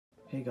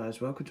Hey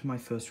guys, welcome to my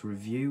first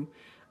review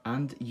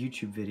and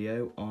YouTube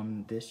video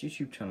on this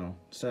YouTube channel.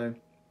 So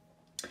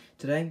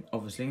today,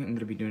 obviously, I'm going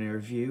to be doing a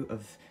review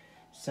of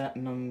set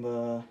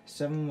number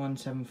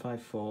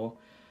 71754,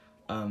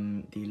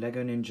 the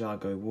Lego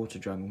Ninjago Water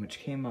Dragon, which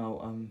came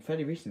out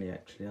fairly recently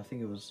actually. I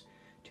think it was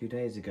 2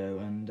 days ago,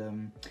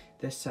 and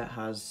this set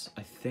has,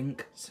 I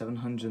think,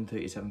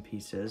 737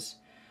 pieces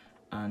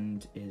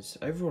and is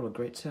overall a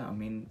great set. I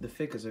mean, the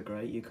figures are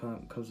great. It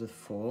comes with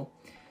 4.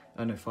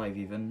 Oh no, 5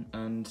 even,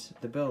 and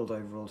the build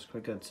overall is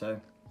quite good, so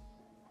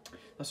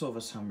that's sort of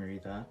a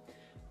summary there.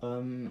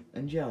 And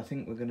yeah, I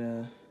think we're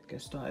gonna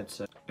get started.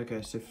 So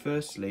okay, so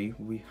firstly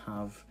we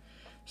have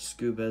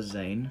Scuba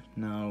Zane.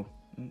 Now,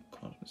 oh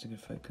god, is it gonna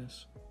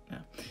focus? Yeah,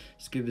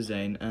 Scuba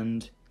Zane,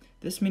 and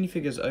this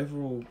minifigure is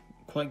overall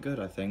quite good,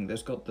 I think.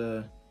 There's got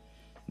the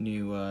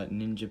new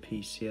ninja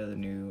piece here, the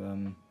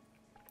new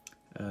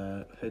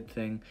hood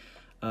thing,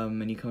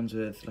 and he comes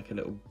with like a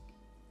little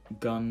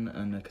gun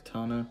and a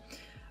katana.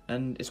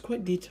 And it's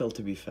quite detailed,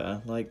 to be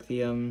fair. Like the,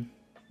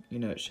 you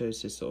know, it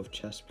shows his sort of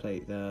chest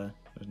plate there.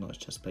 Well, not his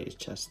chest plate, his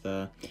chest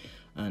there.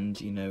 And,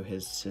 you know,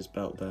 his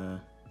belt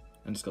there.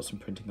 And it's got some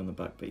printing on the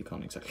back, but you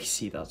can't exactly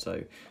see that,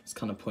 so it's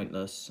kind of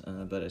pointless.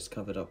 But it's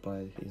covered up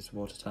by his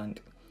water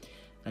tank.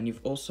 And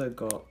you've also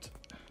got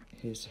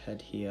his head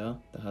here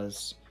that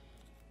has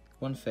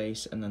one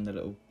face, and then the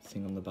little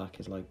thing on the back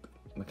is like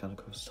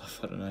mechanical stuff,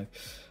 I don't know.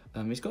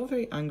 He's got a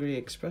very angry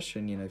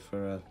expression, you know,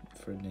 for a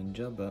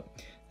ninja, but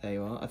there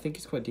you are. I think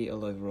he's quite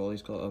detailed overall.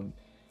 He's got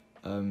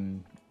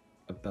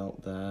a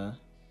belt there,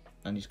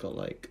 and he's got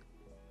like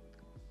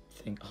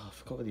I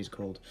forgot what he's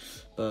called,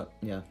 but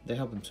yeah, they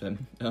help him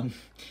swim.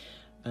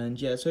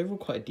 And yeah, it's overall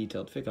quite a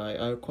detailed figure.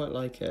 I quite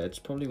like it. It's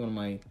probably one of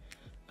my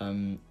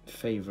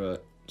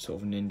favorite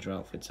sort of ninja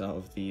outfits out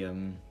of the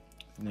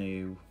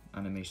new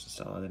animation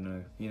style. I don't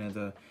know, you know,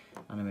 the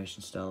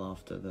animation style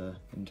after the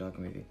Ninjago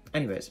movie.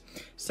 Anyways,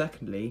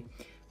 secondly,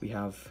 we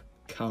have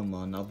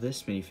Kalmar. Now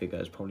this minifigure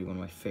is probably one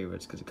of my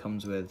favourites because it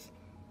comes with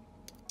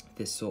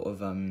this sort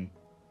of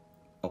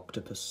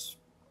octopus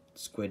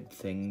squid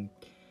thing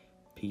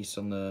piece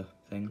on the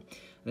thing,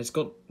 and it's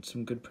got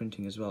some good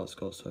printing as well. It's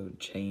got some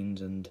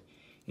chains, and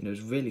you know,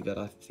 it's really good.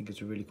 I think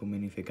it's a really cool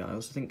minifigure. I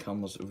also think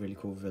Kalmar's a really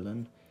cool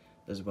villain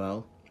as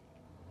well.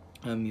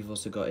 You've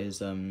also got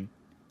his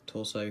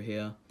torso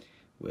here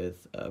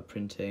with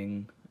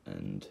printing,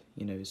 and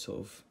you know, his sort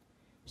of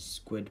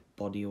squid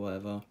body or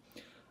whatever.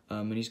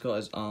 And he's got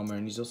his armour,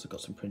 and he's also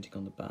got some printing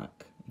on the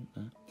back,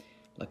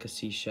 like a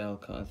seashell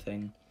kind of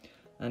thing.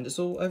 And it's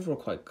all overall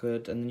quite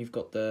good. And then you've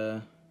got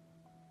the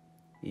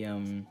oh,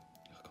 come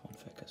on,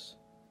 focus.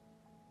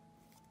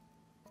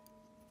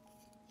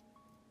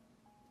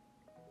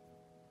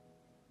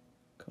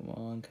 Come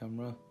on,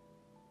 camera.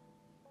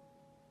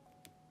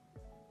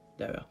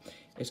 There we are.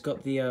 It's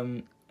got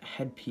the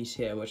headpiece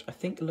here, which I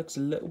think looks a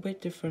little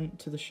bit different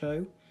to the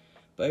show,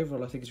 but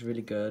overall I think it's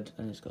really good.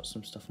 And it's got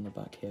some stuff on the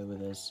back here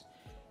with his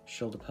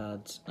shoulder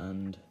pads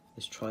and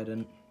this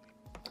trident.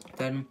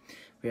 Then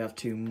we have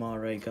 2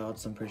 Mare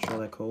guards, I'm pretty sure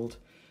they're called.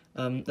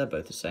 They're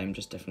both the same,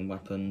 just different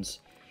weapons.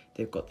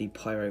 They've got the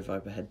Pyro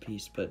Viper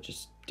headpiece, but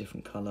just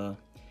different colour.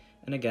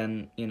 And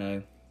again, you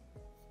know,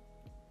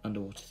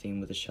 underwater theme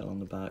with a shell on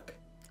the back.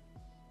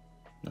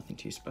 Nothing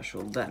too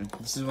special. Then,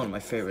 this is one of my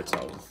favourites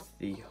out of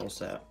the whole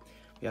set.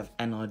 We have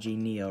NRG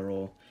Nia,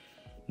 or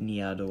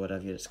Niad, or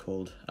whatever it's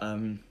called.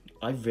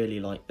 I really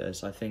like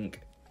this. I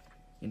think,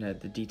 you know,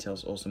 the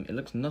detail's awesome. It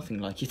looks nothing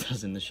like he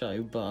does in the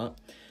show, but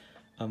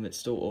it's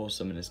still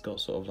awesome, and it's got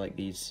sort of like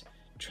these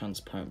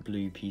transparent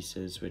blue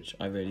pieces, which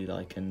I really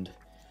like, and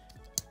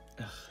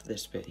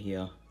this bit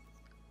here,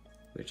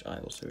 which I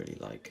also really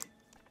like.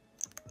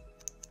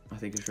 I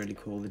think it's really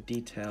cool, the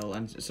detail,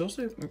 and it's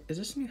also, is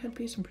this a new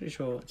headpiece? I'm pretty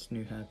sure it's a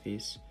new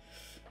hairpiece.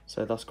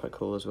 So that's quite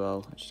cool as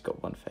well. And she's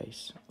got one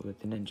face with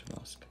the ninja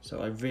mask.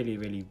 So I really,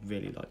 really,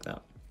 really like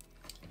that.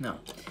 Now,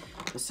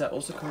 the set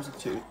also comes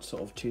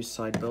with two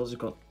side builds. You've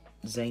got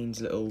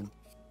Zane's little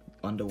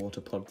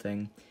underwater pod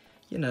thing.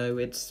 You know,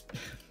 it's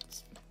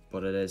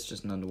what it is,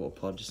 just an underwater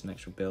pod, just an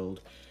extra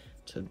build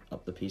to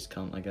up the piece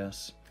count, I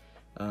guess.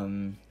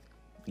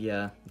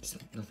 Yeah, it's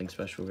nothing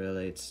special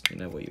really. It's, you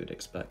know, what you would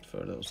expect for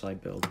a little side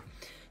build.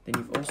 Then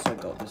you've also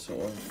got this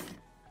sort of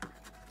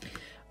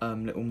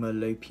little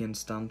Merlopian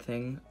stand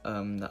thing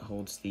that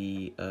holds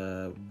the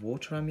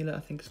water amulet,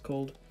 I think it's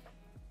called.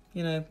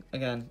 You know,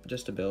 again,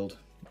 just a build.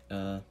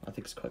 I think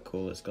it's quite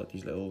cool. It's got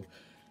these little,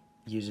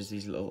 uses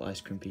these little ice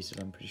cream pieces,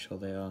 I'm pretty sure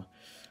they are.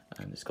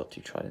 And it's got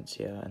 2 tridents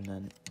here, and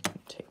then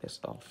take this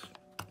off.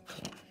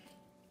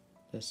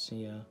 This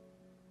here,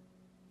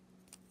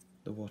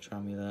 the water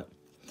amulet.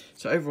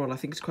 So overall, I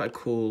think it's quite a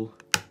cool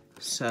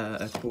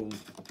set, a cool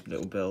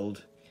little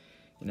build.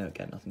 You know,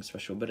 again, nothing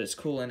special, but it's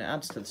cool, and it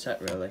adds to the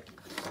set, really.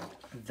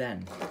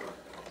 Then,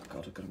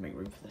 God, I've got to make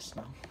room for this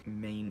now.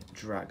 Main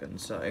dragon.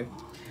 So,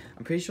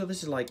 I'm pretty sure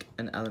this is like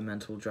an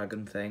elemental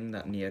dragon thing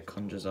that Nia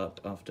conjures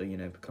up after, you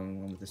know, becoming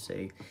one with the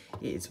sea.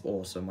 It is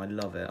awesome. I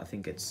love it. I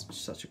think it's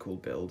such a cool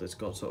build. It's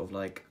got sort of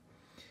like,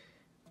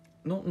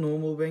 not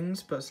normal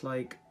wings, but it's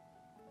like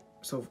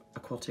sort of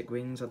aquatic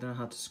wings. I don't know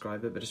how to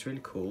describe it, but it's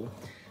really cool.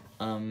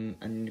 And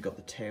then you've got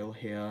the tail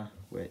here,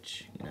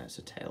 which, you know, it's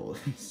a tail,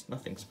 it's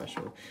nothing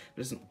special,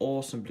 but it's an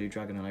awesome blue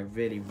dragon, and I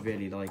really,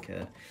 really like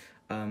it.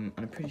 And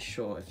I'm pretty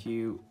sure if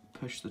you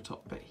push the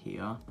top bit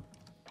here,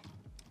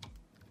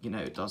 you know,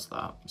 it does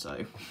that,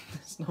 so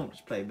there's not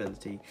much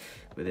playability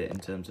with it in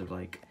terms of,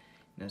 like,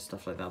 you know,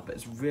 stuff like that, but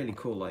it's really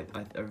cool. Like,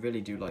 I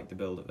really do like the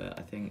build of it.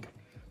 I think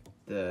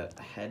the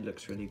head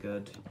looks really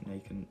good. You know,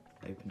 you can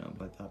open it up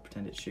like that,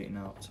 pretend it's shooting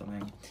out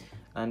something,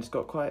 and it's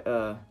got quite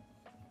a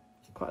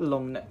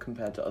long neck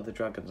compared to other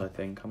dragons, I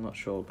think. I'm not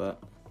sure,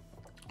 but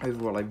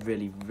overall I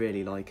really,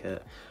 really like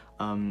it.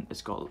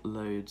 It's got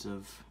loads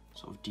of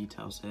sort of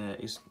details here.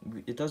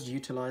 It does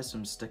utilize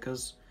some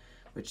stickers,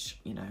 which,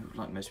 you know,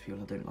 like most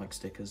people, I don't like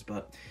stickers,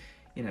 but,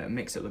 you know, it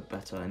makes it look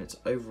better, and it's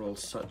overall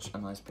such a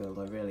nice build.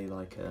 I really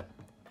like it,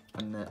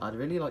 and I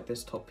really like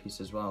this top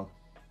piece as well.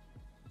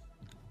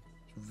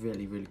 It's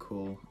really, really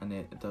cool, and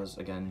it does,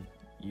 again,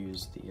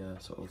 use the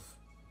sort of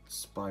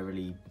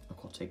spirally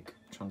aquatic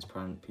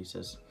transparent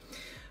pieces.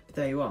 But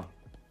there you are.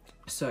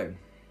 So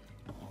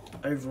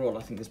overall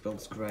I think this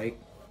build's great.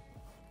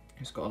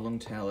 It's got a long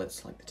tail.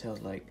 It's like, the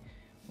tail's like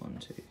 1,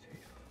 2, 3, 4,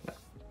 like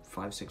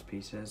 5, 6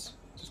 pieces,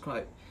 so it's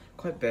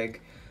quite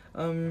big.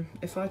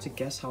 If I had to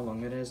guess how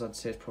long it is, I'd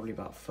say it's probably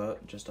about a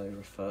foot, just over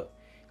a foot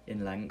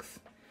in length.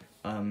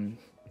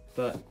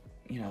 But,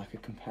 you know, I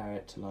could compare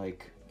it to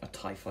like a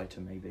TIE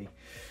fighter maybe.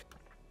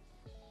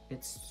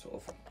 It's sort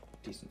of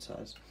decent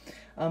size.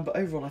 But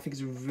overall I think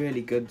it's a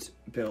really good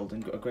build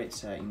and got a great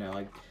set. You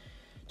know,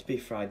 to be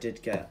fair, I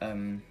did get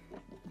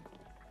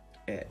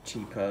it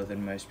cheaper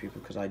than most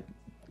people because I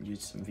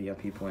used some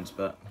VIP points,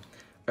 but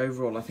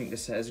overall I think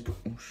this set is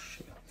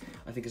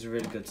I think it's a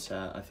really good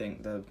set. I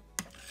think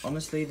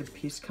honestly the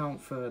piece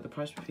count for the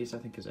price per piece I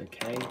think is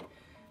okay.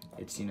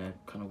 It's, you know,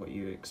 kind of what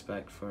you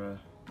expect for a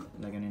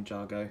Lego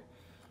Ninjago.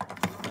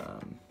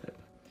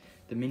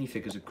 The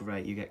minifigures are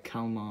great. You get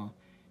Kalmar,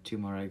 2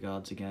 Mario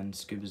guards again,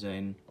 Scuba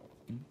Zane,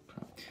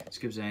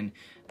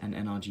 and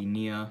NRG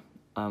Nia.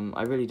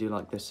 I really do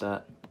like this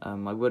set. I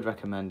would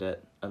recommend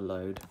it a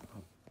load.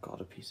 Oh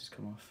god, a piece has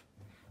come off.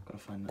 Gotta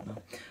find that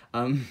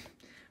now.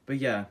 But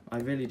yeah, I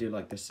really do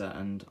like this set,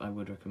 and I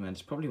would recommend.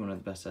 It's probably one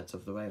of the best sets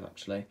of the wave,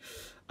 actually.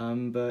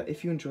 But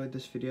if you enjoyed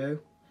this video,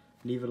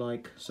 leave a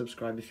like,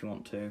 subscribe if you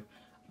want to,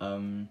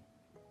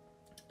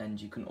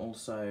 and you can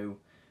also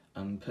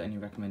put any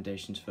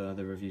recommendations for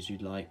other reviews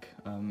you'd like.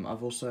 I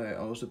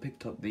also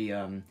picked up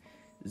the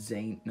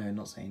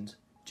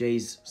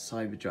Jay's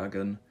Cyber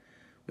Dragon,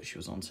 which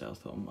was on sale. I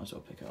thought I might as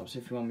well pick it up. So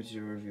if you want me to do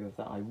a review of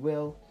that, I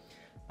will.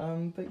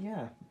 But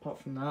yeah, apart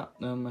from that,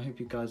 I hope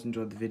you guys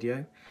enjoyed the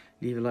video.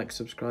 Leave a like,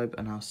 subscribe,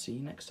 and I'll see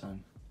you next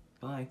time.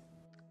 Bye.